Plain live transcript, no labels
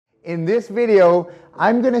In this video,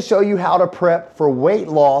 I'm going to show you how to prep for weight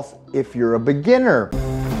loss if you're a beginner.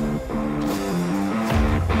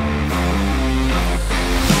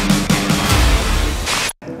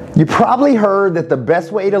 You probably heard that the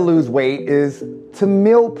best way to lose weight is to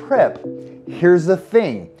meal prep. Here's the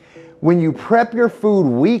thing. When you prep your food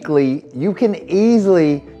weekly, you can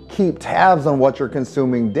easily keep tabs on what you're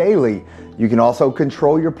consuming daily. You can also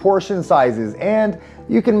control your portion sizes, and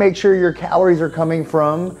you can make sure your calories are coming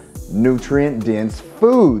from nutrient-dense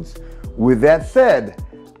foods. With that said,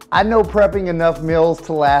 I know prepping enough meals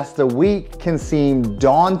to last a week can seem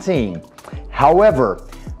daunting. However,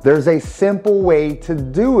 there's a simple way to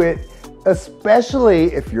do it,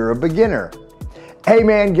 especially if you're a beginner. Hey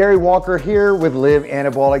man, Gary Walker here with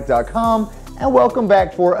liveanabolic.com, and welcome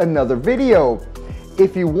back for another video.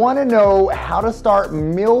 If you want to know how to start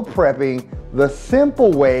meal prepping the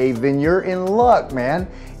simple way, then you're in luck, man.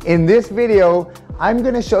 In this video, I'm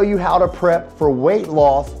going to show you how to prep for weight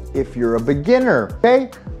loss if you're a beginner.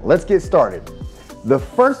 Okay, let's get started. The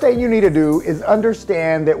first thing you need to do is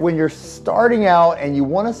understand that when you're starting out and you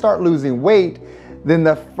want to start losing weight, then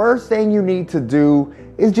the first thing you need to do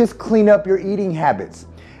is just clean up your eating habits.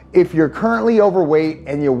 If you're currently overweight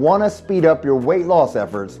and you want to speed up your weight loss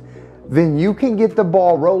efforts, then you can get the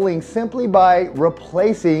ball rolling simply by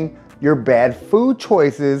replacing your bad food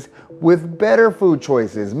choices with better food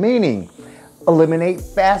choices, meaning eliminate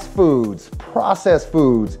fast foods, processed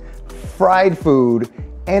foods, fried food,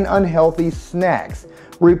 and unhealthy snacks.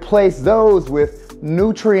 Replace those with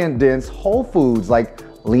nutrient-dense whole foods like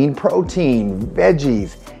lean protein,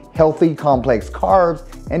 veggies, healthy complex carbs,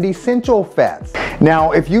 and essential fats.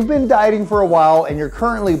 Now, if you've been dieting for a while and you're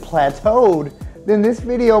currently plateaued, then this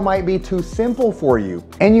video might be too simple for you,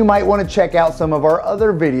 and you might want to check out some of our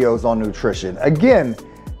other videos on nutrition. Again,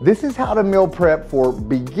 this is how to meal prep for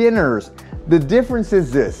beginners. The difference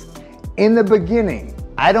is this: in the beginning,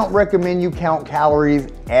 I don't recommend you count calories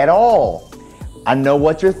at all. I know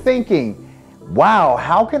what you're thinking. Wow,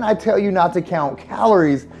 how can I tell you not to count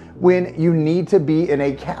calories when you need to be in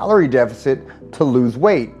a calorie deficit to lose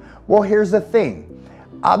weight? Well, here's the thing.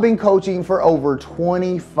 I've been coaching for over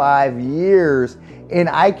 25 years, and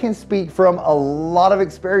I can speak from a lot of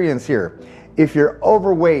experience here. If you're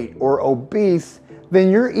overweight or obese,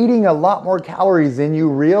 then you're eating a lot more calories than you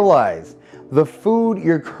realize. The food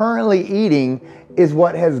you're currently eating is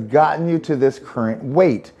what has gotten you to this current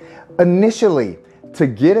weight. Initially, to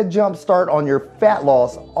get a jump start on your fat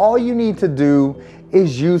loss, all you need to do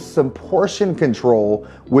is use some portion control,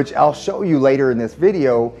 which I'll show you later in this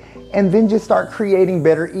video, and then just start creating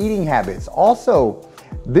better eating habits. Also,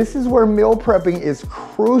 this is where meal prepping is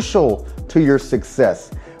crucial to your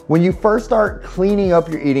success. When you first start cleaning up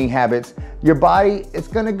your eating habits, your body is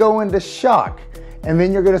gonna go into shock, and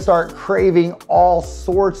then you're gonna start craving all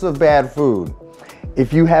sorts of bad food.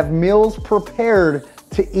 If you have meals prepared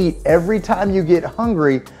to eat every time you get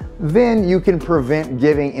hungry, then you can prevent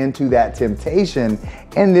giving into that temptation,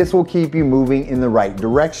 and this will keep you moving in the right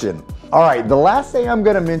direction. All right, the last thing I'm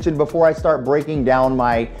gonna mention before I start breaking down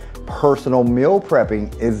my personal meal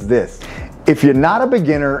prepping is this. If you're not a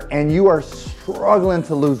beginner and you are struggling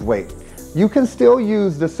to lose weight, you can still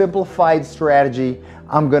use the simplified strategy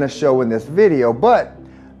I'm gonna show in this video, but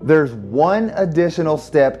there's one additional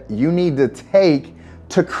step you need to take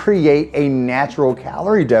to create a natural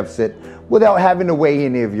calorie deficit without having to weigh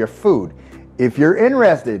any of your food. If you're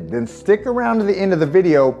interested, then stick around to the end of the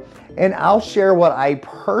video and I'll share what I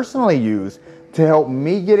personally use to help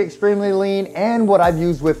me get extremely lean and what I've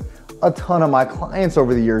used with a ton of my clients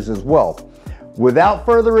over the years as well. Without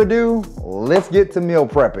further ado, let's get to meal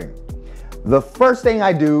prepping. The first thing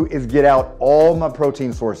I do is get out all my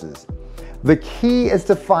protein sources. The key is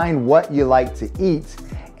to find what you like to eat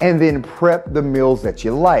and then prep the meals that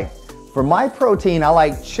you like. For my protein, I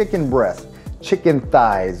like chicken breast, chicken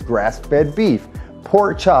thighs, grass-fed beef,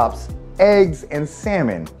 pork chops, eggs, and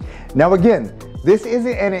salmon. Now again, this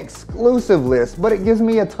isn't an exclusive list, but it gives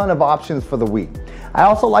me a ton of options for the week. I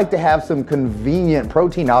also like to have some convenient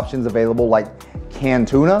protein options available like canned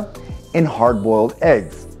tuna and hard-boiled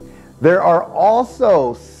eggs. There are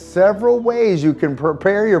also several ways you can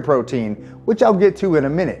prepare your protein, which I'll get to in a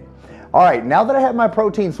minute. All right, now that I have my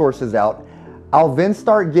protein sources out, I'll then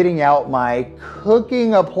start getting out my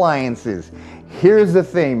cooking appliances. Here's the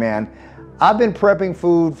thing, man. I've been prepping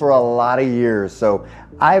food for a lot of years, so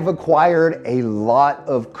I've acquired a lot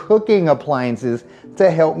of cooking appliances to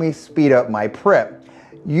help me speed up my prep.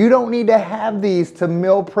 You don't need to have these to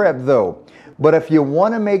meal prep though, but if you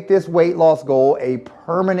want to make this weight loss goal a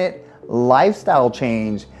permanent lifestyle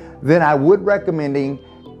change, then I would recommend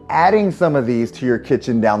adding some of these to your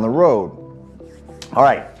kitchen down the road. All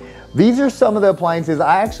right, These are some of the appliances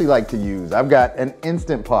I actually like to use. I've got an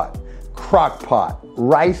Instant Pot, crock pot,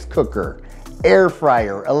 rice cooker, air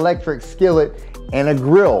fryer, electric skillet, and a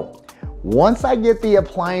grill. Once I get the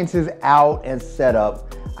appliances out and set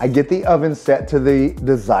up, I get the oven set to the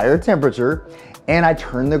desired temperature and I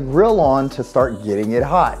turn the grill on to start getting it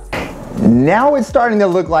hot. Now it's starting to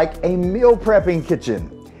look like a meal prepping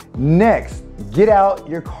kitchen. Next, get out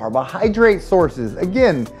your carbohydrate sources.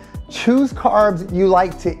 Again, choose carbs you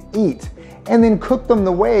like to eat and then cook them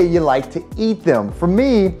the way you like to eat them. For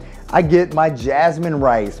me, I get my jasmine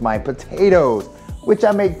rice, my potatoes, which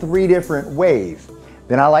I make 3 different ways.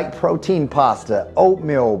 Then I like protein pasta,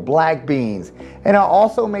 oatmeal, black beans, and I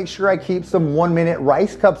also make sure I keep some 1-minute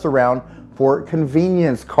rice cups around for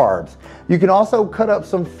convenience carbs. You can also cut up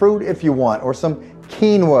some fruit if you want, or some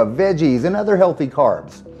quinoa, veggies, and other healthy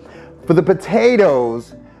carbs. For the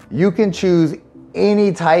potatoes, you can choose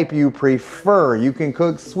any type you prefer. You can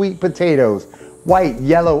cook sweet potatoes, white,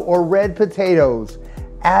 yellow, or red potatoes.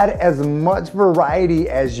 Add as much variety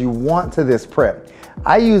as you want to this prep.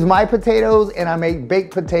 I use my potatoes and I make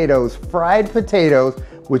baked potatoes, fried potatoes,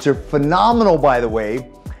 which are phenomenal by the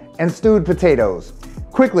way, and stewed potatoes.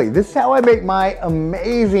 Quickly, this is how I make my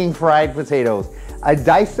amazing fried potatoes. I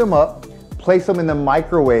dice them up, place them in the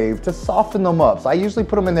microwave to soften them up. So I usually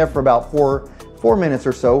put them in there for about four minutes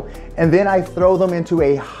or so, and then I throw them into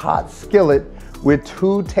a hot skillet with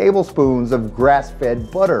 2 tablespoons of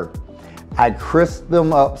grass-fed butter. I crisp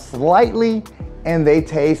them up slightly and they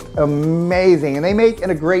taste amazing, and they make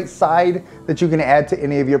a great side that you can add to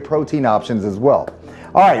any of your protein options as well.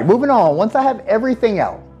 All right, moving on. Once I have everything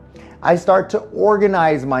out, I start to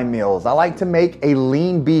organize my meals. I like to make a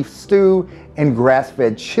lean beef stew and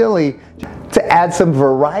grass-fed chili to add some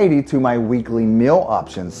variety to my weekly meal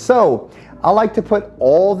options. So I like to put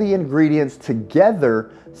all the ingredients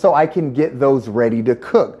together so I can get those ready to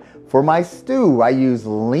cook. For my stew, I use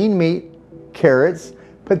lean meat, carrots,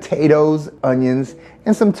 potatoes, onions,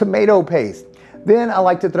 and some tomato paste. Then I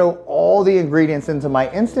like to throw all the ingredients into my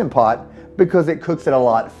Instant Pot because it cooks it a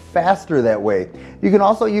lot faster that way. You can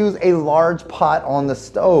also use a large pot on the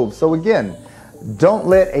stove. So again, don't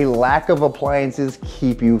let a lack of appliances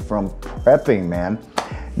keep you from prepping, man.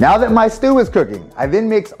 Now that my stew is cooking, I then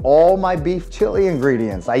mix all my beef chili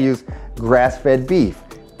ingredients. I use grass-fed beef,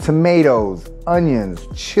 tomatoes, onions,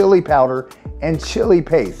 chili powder, and chili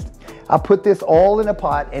paste. I put this all in a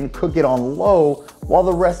pot and cook it on low while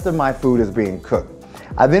the rest of my food is being cooked.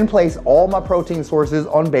 I then place all my protein sources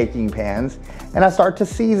on baking pans and I start to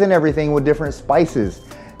season everything with different spices.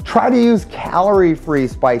 Try to use calorie-free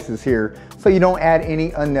spices here so you don't add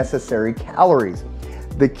any unnecessary calories.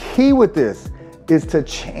 The key with this is to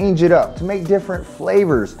change it up, to make different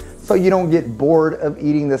flavors so you don't get bored of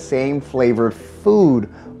eating the same flavored food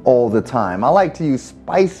all the time. I like to use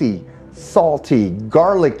spicy, salty,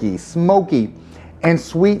 garlicky, smoky, and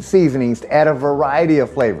sweet seasonings to add a variety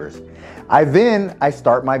of flavors. I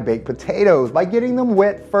start my baked potatoes by getting them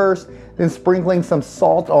wet first, then sprinkling some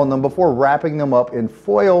salt on them before wrapping them up in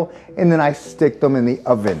foil, and then I stick them in the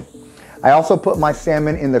oven. I also put my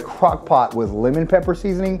salmon in the crock pot with lemon pepper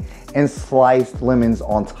seasoning and sliced lemons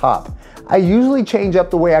on top. I usually change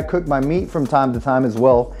up the way I cook my meat from time to time as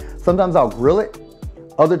well. Sometimes I'll grill it,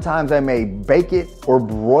 other times I may bake it or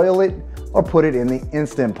broil it or put it in the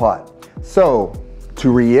Instant Pot. So,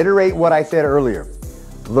 to reiterate what I said earlier,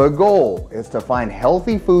 the goal is to find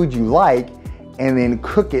healthy food you like and then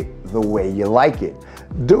cook it the way you like it.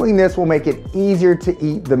 Doing this will make it easier to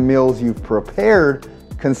eat the meals you've prepared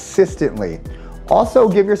consistently. Also,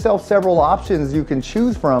 give yourself several options you can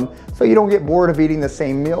choose from so you don't get bored of eating the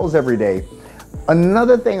same meals every day.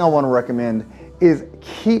 Another thing I want to recommend is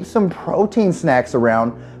keep some protein snacks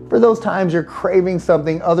around for those times you're craving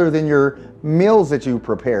something other than your meals that you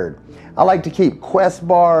prepared. I like to keep Quest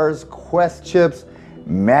bars, Quest chips,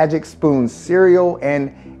 Magic Spoon cereal,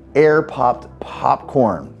 and air popped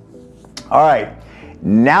popcorn. All right,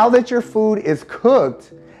 now that your food is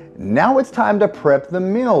cooked, now it's time to prep the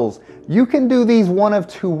meals. You can do these one of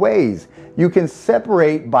 2 ways. You can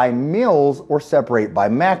separate by meals or separate by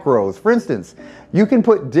macros. For instance, you can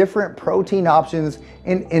put different protein options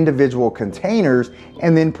in individual containers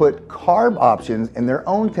and then put carb options in their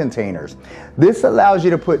own containers. This allows you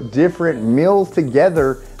to put different meals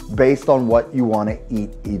together based on what you want to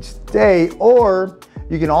eat each day, or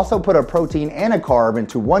you can also put a protein and a carb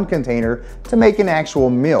into one container to make an actual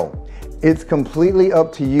meal. It's completely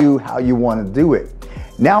up to you how you want to do it.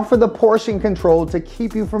 Now for the portion control to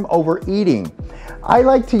keep you from overeating. I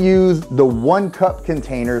like to use the 1-cup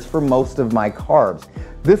containers for most of my carbs.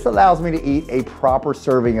 This allows me to eat a proper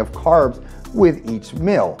serving of carbs with each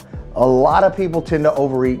meal. A lot of people tend to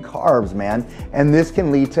overeat carbs, man, and this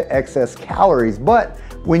can lead to excess calories. But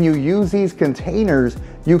when you use these containers,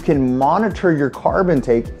 you can monitor your carb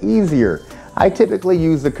intake easier. I typically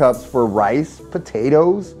use the cups for rice,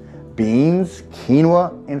 potatoes, beans,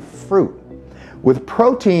 quinoa, and fruit. With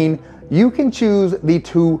protein, you can choose the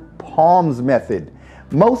 2 palms method.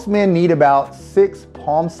 Most men need about 6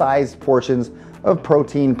 palm-sized portions of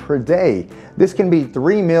protein per day. This can be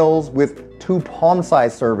 3 meals with 2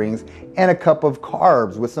 palm-sized servings and a cup of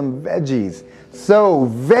carbs with some veggies. So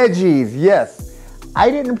veggies, yes. I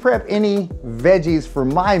didn't prep any veggies for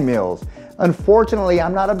my meals. Unfortunately,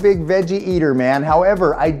 I'm not a big veggie eater, man.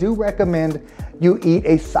 However, I do recommend you eat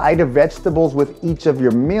a side of vegetables with each of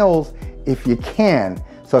your meals if you can.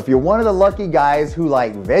 So if you're one of the lucky guys who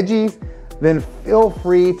like veggies, then feel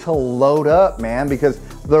free to load up, man, because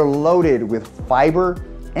they're loaded with fiber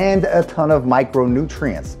and a ton of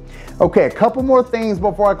micronutrients. Okay, a couple more things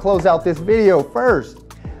before I close out this video. First,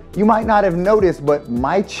 you might not have noticed, but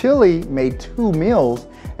my chili made 2 meals,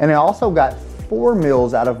 and I also got 4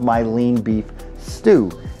 meals out of my lean beef stew.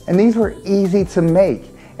 And these were easy to make,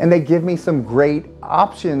 and they give me some great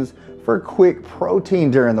options for quick protein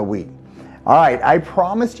during the week. All right, I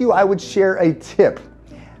promised you I would share a tip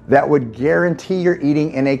that would guarantee you're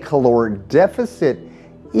eating in a caloric deficit,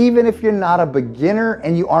 even if you're not a beginner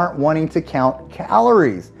and you aren't wanting to count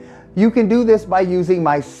calories. You can do this by using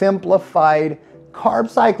my simplified carb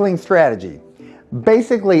cycling strategy.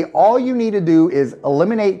 Basically, all you need to do is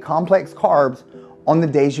eliminate complex carbs on the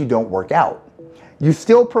days you don't work out. You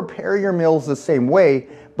still prepare your meals the same way,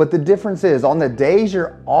 but the difference is on the days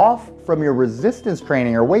you're off from your resistance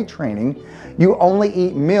training or weight training, you only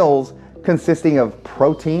eat meals consisting of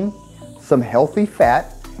protein, some healthy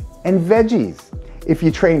fat, and veggies. If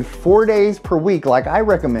you train 4 days per week like I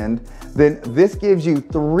recommend, then this gives you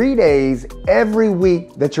 3 days every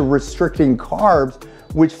week that you're restricting carbs,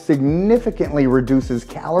 which significantly reduces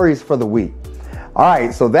calories for the week. All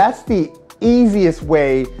right, so that's the easiest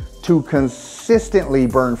way to consistently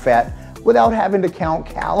burn fat without having to count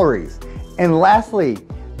calories. And lastly,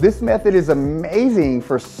 this method is amazing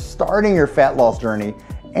for starting your fat loss journey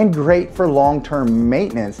and great for long-term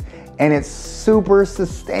maintenance, and it's super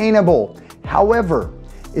sustainable. However,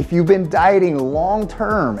 if you've been dieting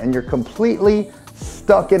long-term and you're completely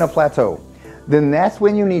stuck in a plateau, then that's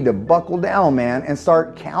when you need to buckle down, man, and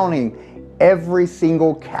start counting every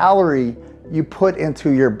single calorie you put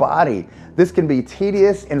into your body. This can be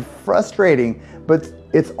tedious and frustrating, but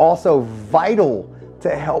it's also vital to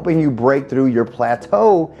helping you break through your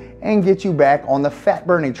plateau and get you back on the fat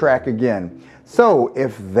burning track again. So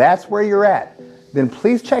if that's where you're at, then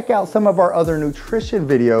please check out some of our other nutrition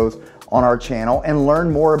videos on our channel and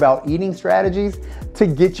learn more about eating strategies to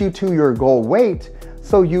get you to your goal weight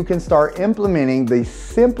so you can start implementing the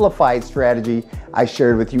simplified strategy I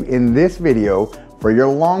shared with you in this video for your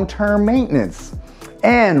long-term maintenance.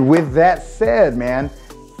 And with that said, man,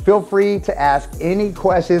 feel free to ask any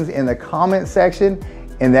questions in the comment section.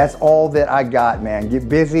 And that's all that I got, man. Get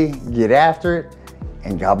busy, get after it,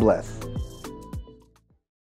 and God bless.